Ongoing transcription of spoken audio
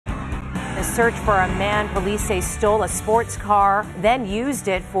A search for a man police say stole a sports car, then used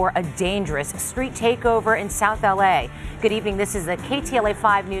it for a dangerous street takeover in South LA. Good evening. This is the KTLA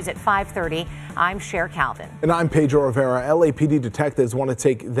 5 News at 5:30. I'm Cher Calvin. And I'm Pedro Rivera. LAPD detectives want to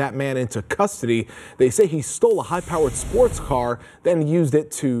take that man into custody. They say he stole a high-powered sports car, then used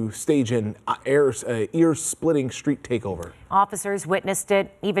it to stage an ear-splitting street takeover. Officers witnessed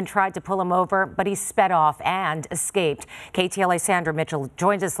it, even tried to pull him over, but he sped off and escaped. KTLA Sandra Mitchell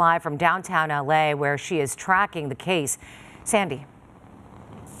joins us live from downtown LA, where she is tracking the case. Sandy.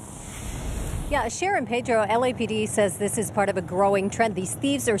 Yeah, Sharon Pedro, LAPD says this is part of a growing trend. These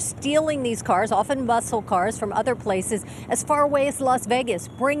thieves are stealing these cars, often muscle cars, from other places as far away as Las Vegas,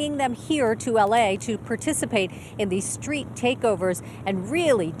 bringing them here to LA to participate in these street takeovers and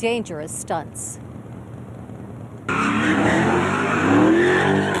really dangerous stunts.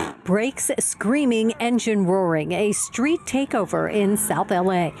 Brakes screaming, engine roaring, a street takeover in South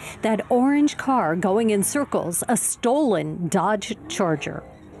LA. That orange car going in circles, a stolen Dodge Charger.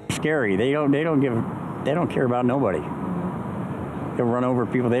 Scary. They don't care about nobody. They'll run over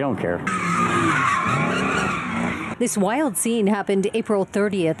people. They don't care. This wild scene happened April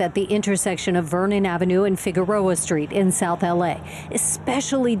 30th at the intersection of Vernon Avenue and Figueroa Street in South LA.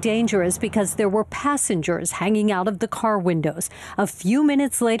 Especially dangerous because there were passengers hanging out of the car windows. A few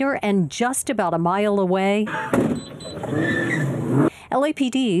minutes later and just about a mile away,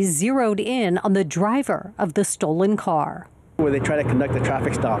 LAPD zeroed in on the driver of the stolen car. Where they tried to conduct a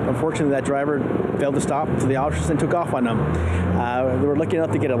traffic stop. Unfortunately, that driver failed to stop, so the officers then took off on them. They were lucky enough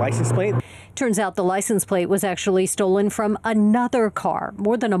to get a license plate. Turns out the license plate was actually stolen from another car.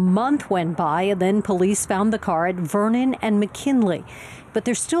 More than a month went by, and then police found the car at Vernon and McKinley. But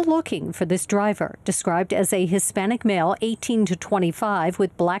they're still looking for this driver, described as a Hispanic male, 18 to 25,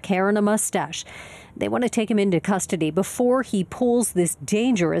 with black hair and a mustache. They want to take him into custody before he pulls this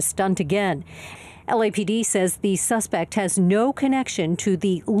dangerous stunt again. LAPD says the suspect has no connection to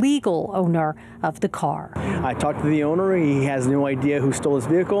the legal owner of the car. I talked to the owner. He has no idea who stole his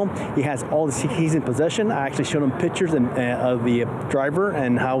vehicle. He has all the keys in possession. I actually showed him pictures of the driver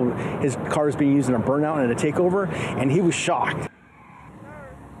and how his car is being used in a burnout and a takeover, and he was shocked.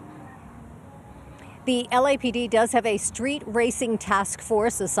 The LAPD does have a street racing task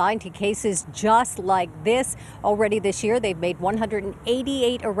force assigned to cases just like this. Already this year, they've made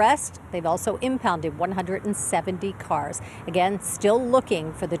 188 arrests. They've also impounded 170 cars. Again, still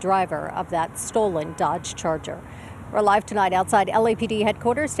looking for the driver of that stolen Dodge Charger. We're live tonight outside LAPD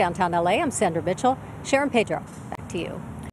headquarters, downtown LA. I'm Sandra Mitchell. Sharon Pedro, back to you.